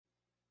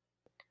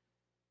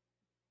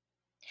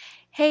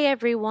Hey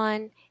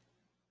everyone,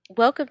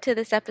 welcome to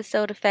this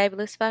episode of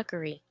Fabulous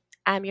Fuckery.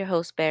 I'm your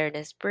host,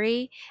 Baroness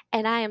Bree,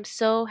 and I am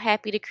so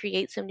happy to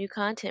create some new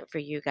content for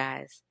you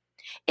guys.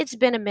 It's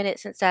been a minute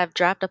since I've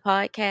dropped a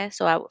podcast,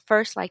 so I would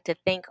first like to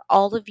thank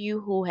all of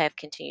you who have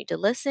continued to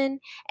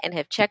listen and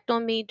have checked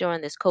on me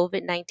during this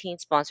COVID 19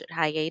 sponsored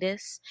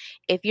hiatus.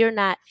 If you're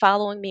not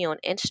following me on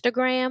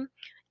Instagram,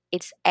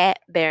 it's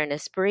at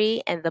Baroness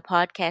Bree, and the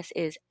podcast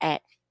is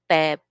at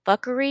Fab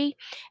Fuckery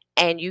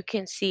and you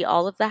can see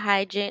all of the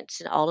hijinks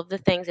and all of the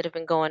things that have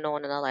been going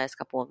on in the last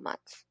couple of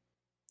months.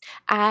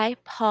 I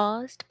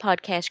paused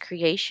podcast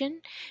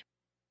creation.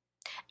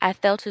 I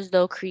felt as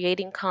though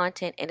creating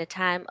content in a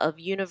time of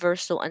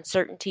universal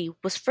uncertainty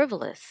was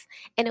frivolous,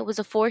 and it was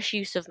a forced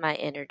use of my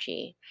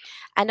energy.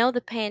 I know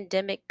the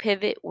pandemic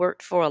pivot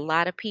worked for a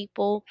lot of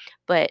people,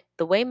 but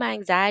the way my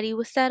anxiety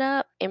was set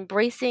up,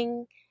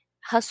 embracing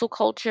hustle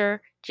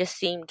culture just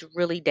seemed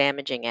really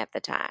damaging at the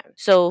time.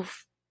 So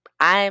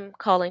I'm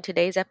calling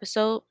today's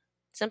episode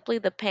simply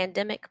the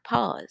pandemic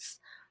pause.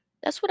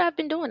 That's what I've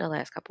been doing the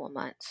last couple of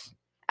months.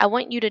 I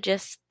want you to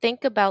just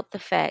think about the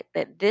fact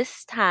that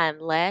this time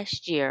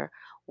last year,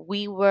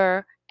 we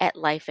were at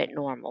life at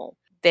normal.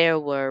 There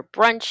were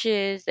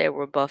brunches, there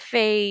were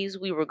buffets,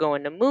 we were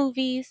going to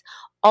movies.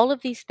 All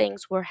of these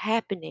things were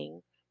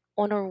happening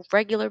on a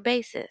regular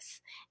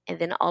basis. And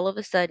then all of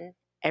a sudden,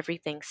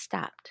 everything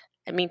stopped.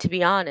 I mean, to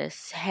be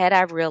honest, had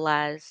I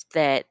realized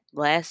that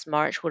last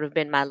March would have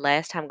been my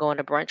last time going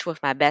to brunch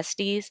with my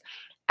besties,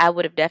 I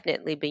would have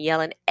definitely been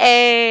yelling,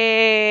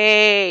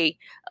 "Hey!"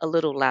 a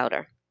little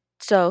louder.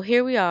 So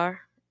here we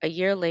are, a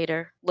year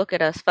later. Look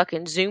at us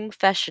fucking Zoom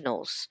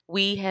professionals.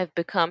 We have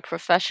become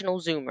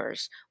professional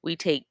Zoomers. We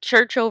take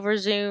church over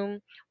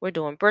Zoom. We're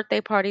doing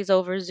birthday parties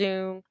over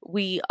Zoom.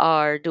 We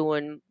are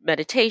doing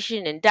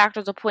meditation and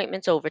doctor's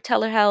appointments over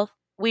telehealth.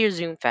 We are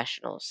Zoom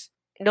professionals.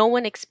 No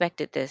one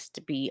expected this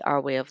to be our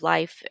way of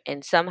life,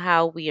 and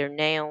somehow we are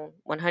now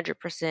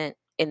 100%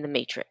 in the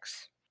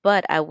matrix.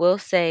 But I will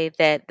say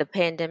that the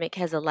pandemic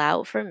has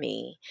allowed for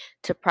me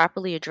to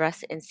properly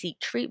address and seek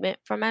treatment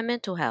for my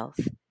mental health.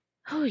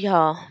 Oh,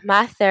 y'all,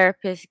 my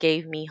therapist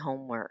gave me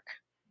homework.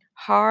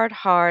 Hard,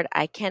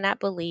 I cannot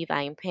believe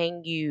I am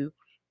paying you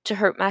to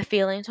hurt my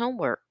feelings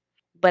homework,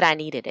 but I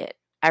needed it.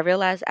 I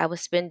realized I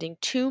was spending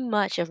too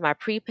much of my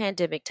pre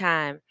pandemic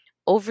time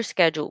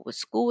overscheduled with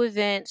school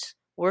events,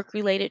 work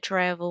related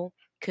travel,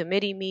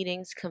 committee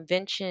meetings,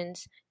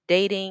 conventions,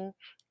 dating,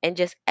 and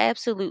just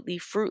absolutely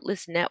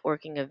fruitless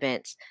networking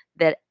events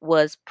that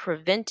was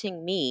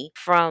preventing me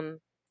from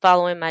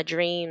following my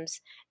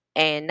dreams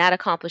and not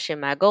accomplishing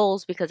my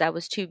goals because I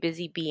was too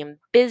busy being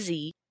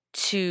busy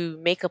to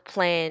make a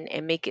plan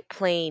and make it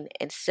plain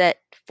and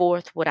set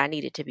forth what I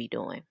needed to be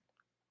doing.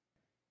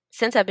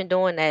 Since I've been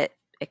doing that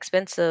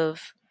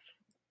expensive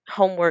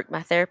homework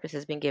my therapist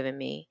has been giving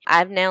me,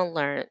 I've now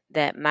learned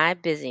that my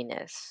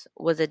busyness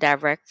was a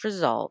direct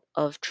result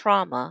of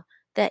trauma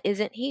that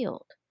isn't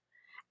healed.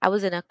 I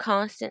was in a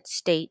constant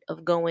state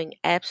of going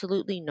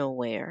absolutely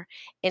nowhere,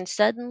 and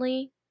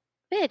suddenly,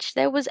 bitch,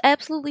 there was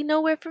absolutely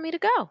nowhere for me to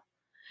go.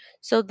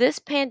 So, this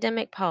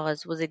pandemic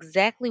pause was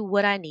exactly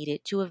what I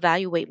needed to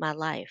evaluate my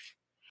life.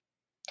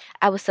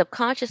 I was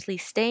subconsciously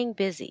staying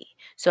busy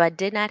so I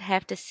did not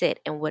have to sit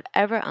in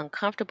whatever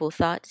uncomfortable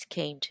thoughts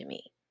came to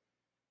me.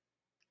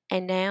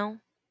 And now,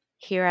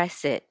 here I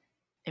sit,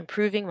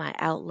 improving my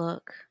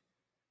outlook,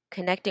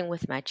 connecting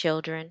with my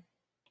children,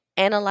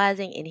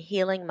 analyzing and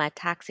healing my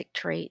toxic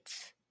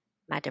traits,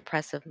 my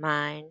depressive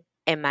mind,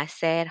 and my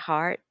sad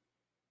heart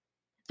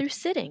through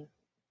sitting.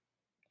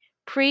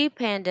 Pre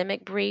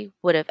pandemic Bree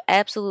would have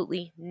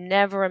absolutely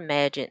never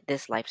imagined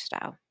this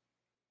lifestyle.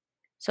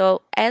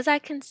 So, as I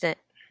commence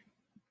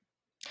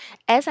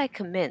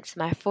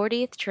my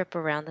 40th trip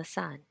around the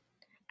sun,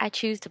 I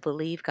choose to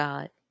believe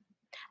God.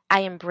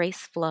 I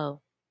embrace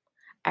flow.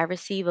 I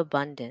receive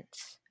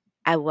abundance.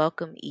 I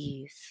welcome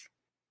ease.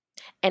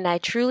 And I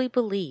truly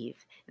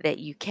believe that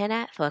you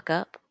cannot fuck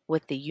up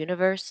what the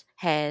universe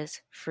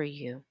has for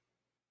you.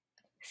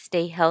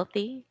 Stay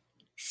healthy,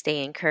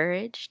 stay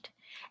encouraged,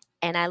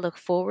 and I look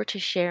forward to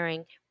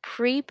sharing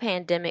pre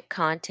pandemic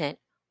content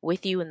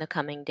with you in the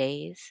coming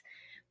days.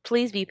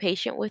 Please be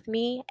patient with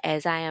me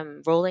as I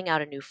am rolling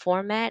out a new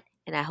format,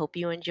 and I hope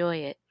you enjoy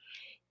it.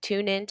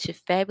 Tune in to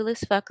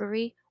Fabulous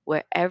Fuckery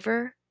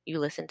wherever you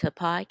listen to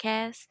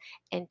podcasts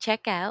and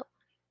check out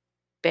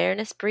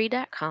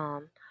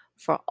baronessbree.com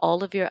for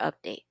all of your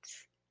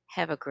updates.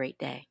 Have a great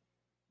day.